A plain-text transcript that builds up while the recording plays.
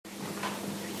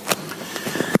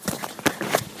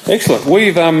Excellent.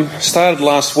 We've started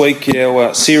last week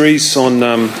our series on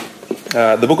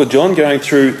the book of John, going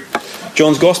through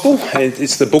John's Gospel.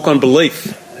 It's the book on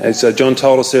belief, as John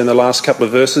told us there in the last couple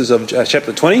of verses of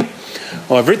chapter 20.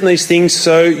 I've written these things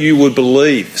so you would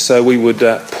believe, so we would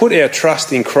put our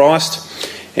trust in Christ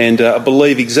and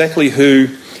believe exactly who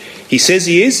he says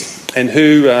he is and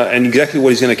and exactly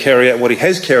what he's going to carry out, what he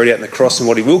has carried out in the cross and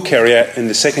what he will carry out in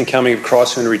the second coming of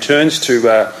Christ when he returns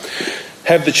to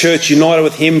have the church united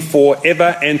with him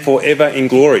forever and forever in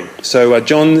glory. So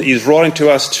John is writing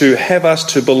to us to have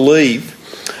us to believe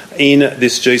in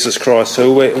this Jesus Christ.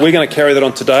 So we're going to carry that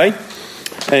on today.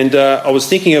 And I was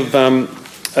thinking of a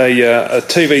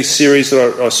TV series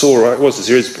that I saw. It was a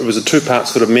series. It was a two-part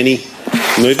sort of mini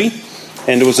movie,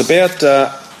 and it was about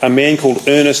a man called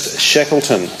Ernest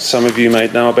Shackleton. Some of you may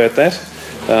know about that.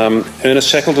 Ernest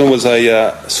Shackleton was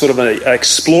a sort of an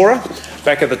explorer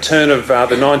back at the turn of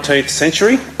the 20th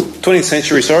century,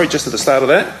 just at the start of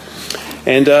that.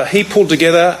 And he pulled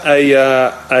together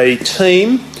a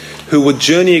team who would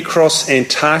journey across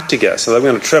Antarctica. So they were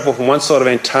going to travel from one side of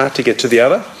Antarctica to the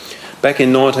other back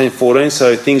in 1914,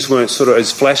 so things weren't sort of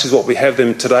as flash as what we have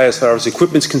them today as far as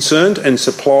equipment's concerned and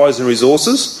supplies and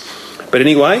resources. But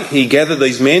anyway, he gathered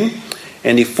these men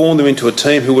and he formed them into a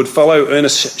team who would follow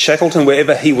Ernest Shackleton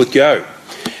wherever he would go.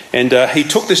 And he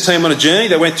took this team on a journey.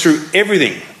 They went through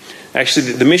everything.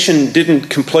 Actually, the mission didn't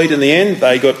complete in the end.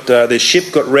 They got their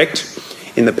ship got wrecked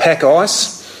in the pack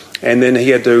ice, and then he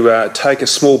had to take a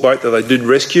small boat that they did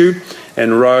rescue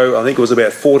and row, I think it was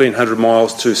about 1,400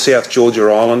 miles to South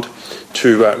Georgia Island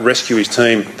to rescue his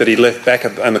team that he left back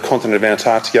on the continent of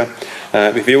Antarctica.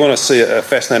 If you want to see a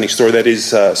fascinating story, that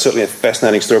is certainly a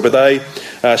fascinating story. But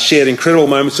they shared incredible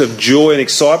moments of joy and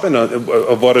excitement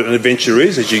of what an adventure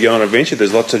is. As you go on an adventure,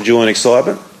 there's lots of joy and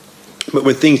excitement. But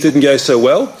when things didn't go so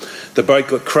well, the boat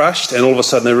got crushed, and all of a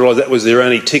sudden they realised that was their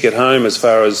only ticket home as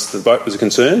far as the boat was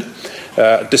concerned.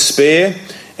 Despair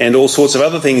and all sorts of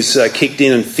other things kicked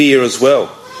in, and fear as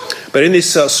well. But in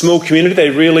this small community, they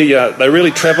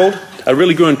really travelled,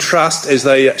 really grew in trust as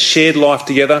they shared life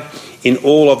together in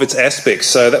all of its aspects.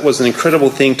 So that was an incredible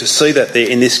thing to see that there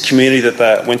in this community that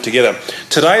they went together.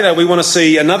 Today, though, we want to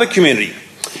see another community.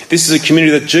 This is a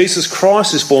community that Jesus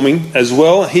Christ is forming as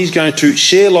well. He's going to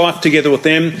share life together with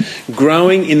them,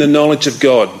 growing in the knowledge of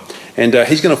God. And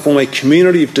he's going to form a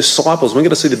community of disciples. We're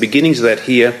going to see the beginnings of that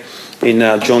here in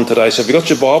John today. So if you've got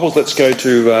your Bibles, let's go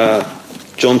to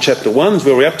John chapter 1 is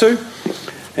where we're up to.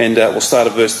 And we'll start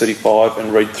at verse 35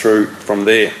 and read through from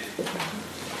there.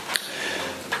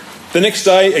 The next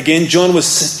day, again, John was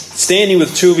standing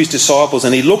with two of his disciples,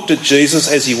 and he looked at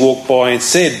Jesus as he walked by and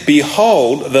said,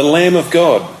 "Behold, the Lamb of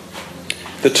God."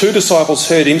 The two disciples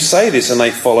heard him say this, and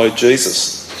they followed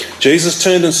Jesus. Jesus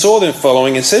turned and saw them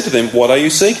following and said to them, "What are you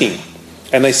seeking?"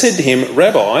 And they said to him,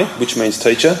 "Rabbi," which means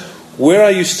teacher, "where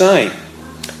are you staying?"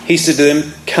 He said to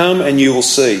them, "Come and you will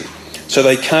see." So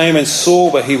they came and saw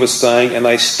where he was staying, and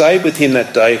they stayed with him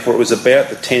that day, for it was about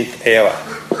the 10th hour.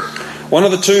 One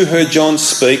of the two heard John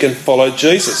speak and followed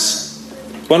Jesus.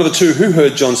 One of the two who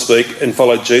heard John speak and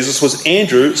followed Jesus was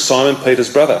Andrew, Simon Peter's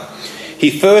brother. He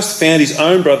first found his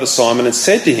own brother Simon and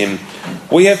said to him,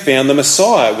 "We have found the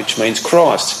Messiah," which means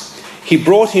Christ. He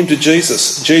brought him to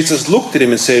Jesus. Jesus looked at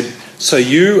him and said, "So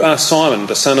you are Simon,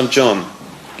 the son of John.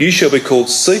 You shall be called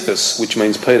Cephas," which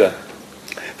means Peter.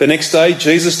 The next day,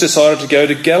 Jesus decided to go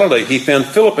to Galilee. He found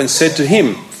Philip and said to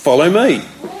him, "Follow me."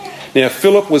 Now,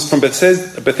 Philip was from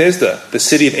Bethesda, the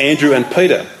city of Andrew and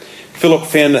Peter.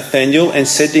 Philip found Nathanael and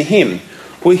said to him,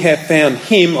 "We have found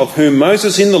him of whom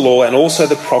Moses in the law and also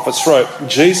the prophets wrote,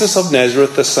 Jesus of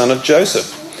Nazareth, the son of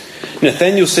Joseph."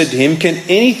 Nathanael said to him, "Can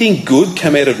anything good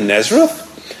come out of Nazareth?"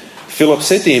 Philip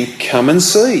said to him, "Come and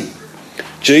see."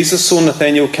 Jesus saw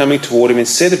Nathanael coming toward him and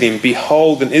said of him,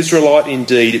 "Behold, an Israelite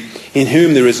indeed, in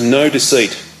whom there is no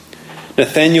deceit."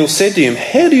 Nathanael said to him,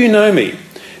 "How do you know me?"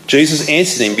 Jesus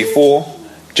answered him, "Before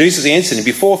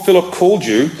Philip called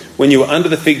you, when you were under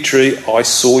the fig tree, I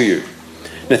saw you."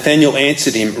 Nathanael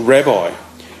answered him, "Rabbi,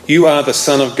 you are the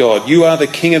Son of God. You are the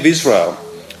King of Israel."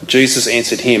 Jesus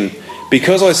answered him,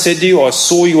 "Because I said to you, I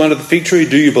saw you under the fig tree,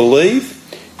 do you believe?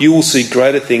 You will see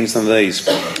greater things than these."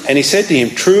 And he said to him,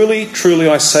 "Truly, truly,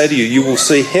 I say to you, you will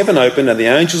see heaven open and the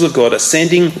angels of God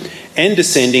ascending and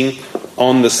descending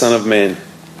on the Son of Man."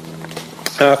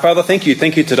 Father, thank you.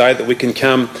 Thank you today that we can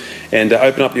come and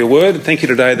open up your word. And thank you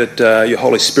today that your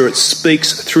Holy Spirit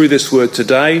speaks through this word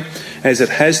today, as it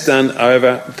has done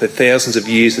over the thousands of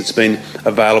years it's been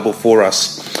available for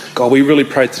us. God, we really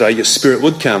pray today your Spirit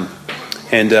would come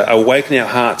and awaken our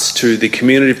hearts to the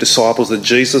community of disciples that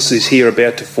Jesus is here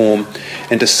about to form,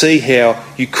 and to see how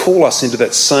you call us into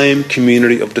that same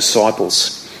community of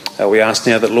disciples. We ask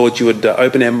now that, Lord, you would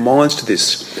open our minds to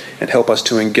this and help us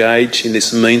to engage in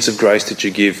this means of grace that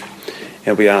you give.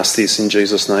 And we ask this in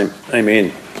Jesus' name.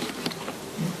 Amen.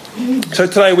 So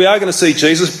today we are going to see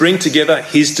Jesus bring together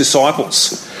his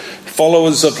disciples,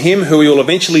 followers of him who he will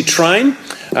eventually train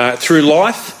through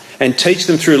life and teach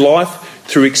them through life,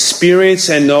 through experience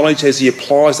and knowledge as he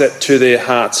applies that to their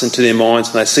hearts and to their minds,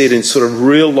 and they see it in sort of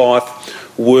real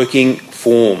life working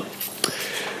form.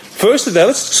 First of all,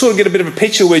 let's sort of get a bit of a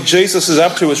picture where Jesus is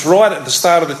up to. It's right at the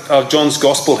start of John's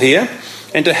Gospel here.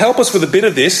 And to help us with a bit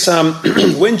of this,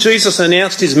 when Jesus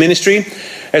announced his ministry,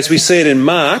 as we see it in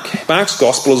Mark's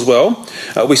Gospel as well,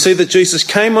 we see that Jesus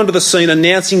came onto the scene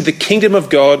announcing the kingdom of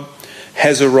God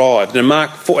has arrived. In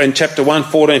Mark 4, in chapter 1,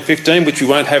 14, 15, which we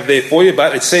won't have there for you,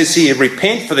 but it says here,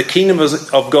 repent for the kingdom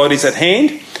of God is at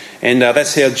hand. And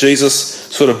that's how Jesus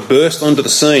sort of burst onto the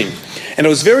scene. And it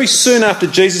was very soon after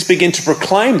Jesus began to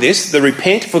proclaim this, the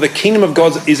repent for the kingdom of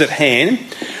God is at hand,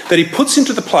 that he puts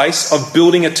into the place of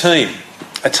building a team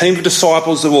of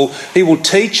disciples that he will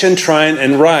teach and train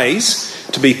and raise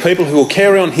to be people who will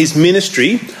carry on his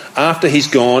ministry after he's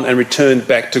gone and returned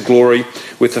back to glory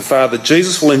with the Father.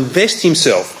 Jesus will invest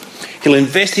himself. He'll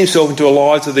invest himself into the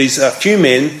lives of these few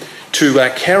men to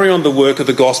carry on the work of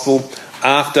the gospel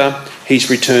after he's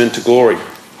returned to glory.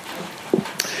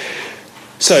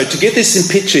 So to get this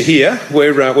in picture here,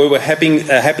 where we're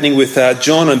happening with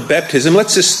John and baptism,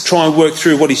 let's just try and work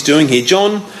through what he's doing here.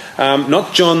 John,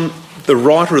 not John the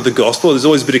writer of the gospel, there's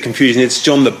always a bit of confusion. It's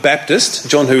John the Baptist.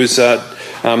 John, who is the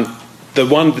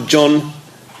one that John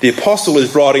the Apostle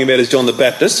is writing about, as John the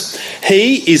Baptist.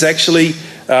 He is actually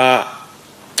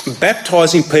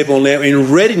baptising people now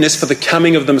in readiness for the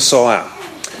coming of the Messiah.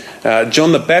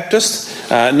 John the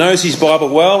Baptist knows his Bible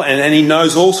well, and he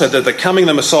knows also that the coming of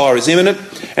the Messiah is imminent.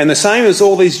 And the same as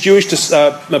all these Jewish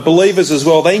believers as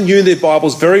well, they knew their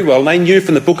Bibles very well. And they knew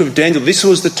from the book of Daniel this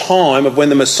was the time of when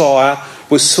the Messiah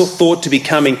was thought to be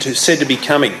coming, said to be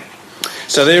coming.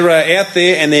 So they're out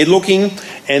there and they're looking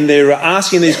and they're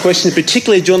asking these questions,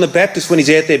 particularly John the Baptist when he's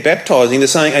out there baptising. They're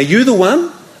saying, are you the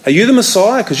one? Are you the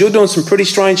Messiah? Because you're doing some pretty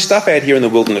strange stuff out here in the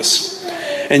wilderness.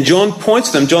 And John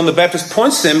the Baptist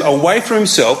points them away from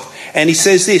himself, and he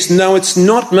says this, no, it's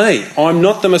not me. I'm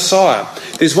not the Messiah.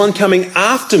 There's one coming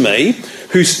after me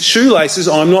whose shoelaces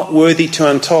I'm not worthy to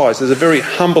untie. So there's a very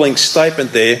humbling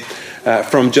statement there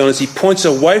from John as he points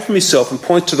away from himself and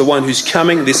points to the one who's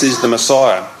coming. This is the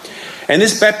Messiah. And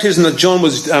this baptism that John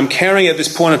was carrying at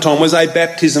this point in time was a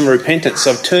baptism of repentance,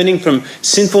 of turning from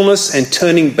sinfulness and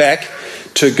turning back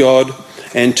to God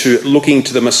and to looking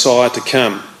to the Messiah to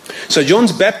come. So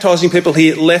John's baptising people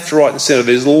here left, right and centre.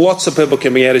 There's lots of people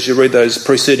coming out as you read those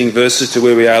preceding verses to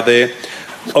where we are there,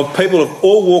 of people of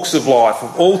all walks of life,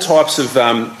 of all types of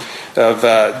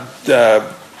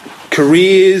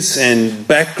careers and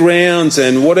backgrounds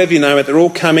and whatever you name it. They're all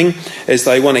coming as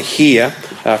they want to hear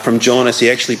from John as he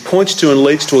actually points to and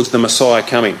leads towards the Messiah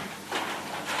coming.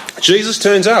 Jesus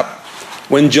turns up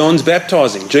when John's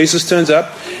baptising. Jesus turns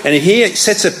up and here it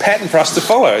sets a pattern for us to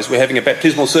follow. As we're having a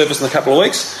baptismal service in a couple of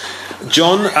weeks,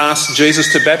 John asks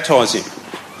Jesus to baptise him.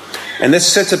 And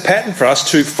this sets a pattern for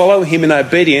us to follow him in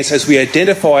obedience as we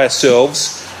identify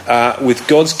ourselves with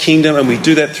God's kingdom, and we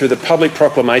do that through the public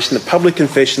proclamation, the public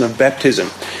confession of baptism.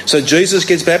 So Jesus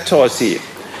gets baptised here.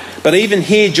 But even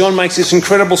here, John makes this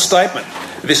incredible statement.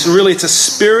 It's a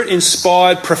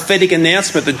spirit-inspired prophetic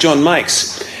announcement that John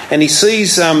makes. And he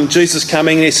sees Jesus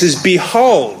coming and he says,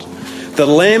 behold, the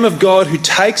Lamb of God who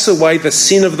takes away the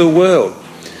sin of the world.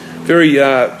 Very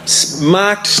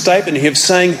marked statement here of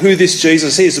saying who this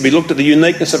Jesus is. We looked at the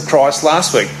uniqueness of Christ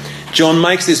last week. John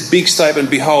makes this big statement,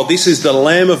 behold, this is the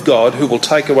Lamb of God who will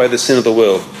take away the sin of the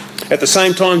world. At the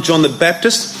same time, John the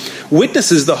Baptist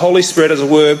witnesses the Holy Spirit, as it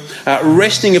were,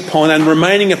 resting upon and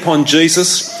remaining upon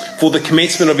Jesus for the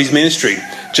commencement of his ministry.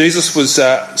 Jesus was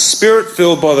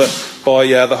spirit-filled by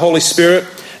the Holy Spirit,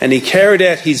 and he carried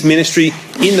out his ministry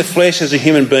in the flesh as a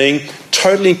human being,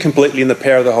 totally and completely in the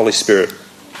power of the Holy Spirit.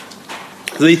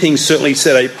 These things certainly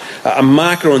set a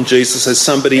marker on Jesus as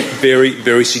somebody very,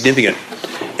 very significant.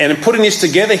 And in putting this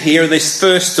together here in these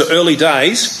first early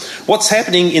days, what's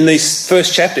happening in this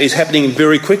first chapter is happening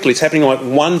very quickly. It's happening like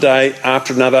one day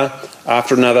after another,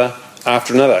 after another,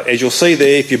 after another. As you'll see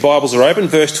there, if your Bibles are open,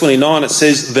 verse 29, it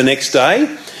says the next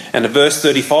day. And in verse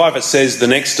 35, it says the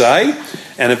next day.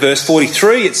 And in verse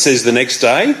 43, it says the next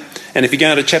day. And if you go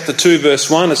into chapter 2, verse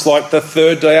 1, it's like the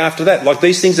third day after that. Like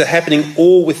these things are happening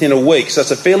all within a week. So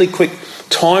it's a fairly quick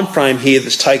time frame here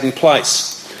that's taking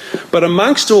place. But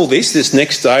amongst all this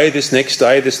next day, this next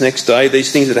day, this next day,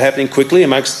 these things that are happening quickly,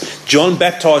 amongst John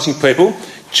baptising people,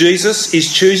 Jesus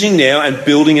is choosing now and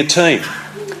building a team.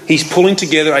 He's pulling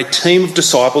together a team of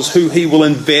disciples who he will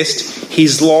invest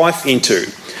his life into.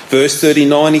 Verse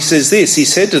 39, he says this. He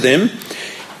said to them,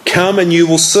 "Come and you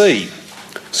will see."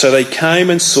 So they came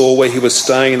and saw where he was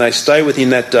staying, and they stayed with him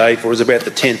that day, for it was about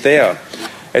the 10th hour.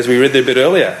 As we read there a bit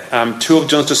earlier, two of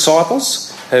John's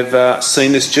disciples have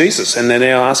seen this Jesus, and they're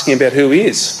now asking about who he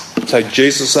is. So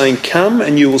Jesus is saying, "Come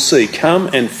and you will see. Come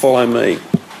and follow me."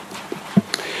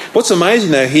 What's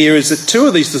amazing though here is that two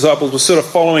of these disciples were sort of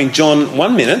following John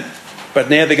one minute, but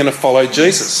now they're going to follow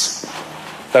Jesus.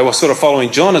 They were sort of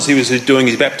following John as he was doing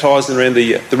his baptising around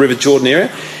the River Jordan area,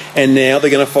 and now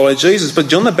they're going to follow Jesus. But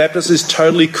John the Baptist is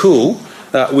totally cool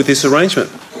with this arrangement.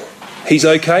 He's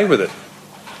okay with it.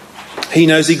 He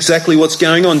knows exactly what's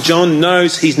going on. John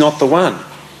knows he's not the one.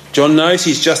 John knows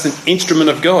he's just an instrument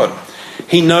of God.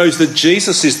 He knows that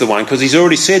Jesus is the one because he's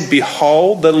already said,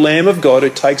 "Behold the Lamb of God who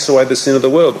takes away the sin of the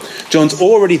world." John's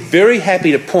already very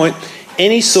happy to point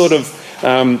any sort of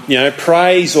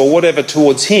praise or whatever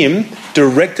towards him,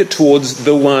 direct it towards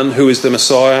the one who is the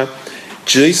Messiah,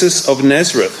 Jesus of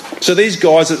Nazareth. So these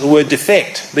guys were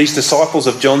defect. These disciples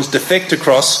of John's defect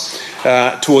across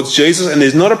towards Jesus, and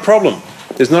there's not a problem.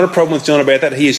 There's not a problem with John about that. He is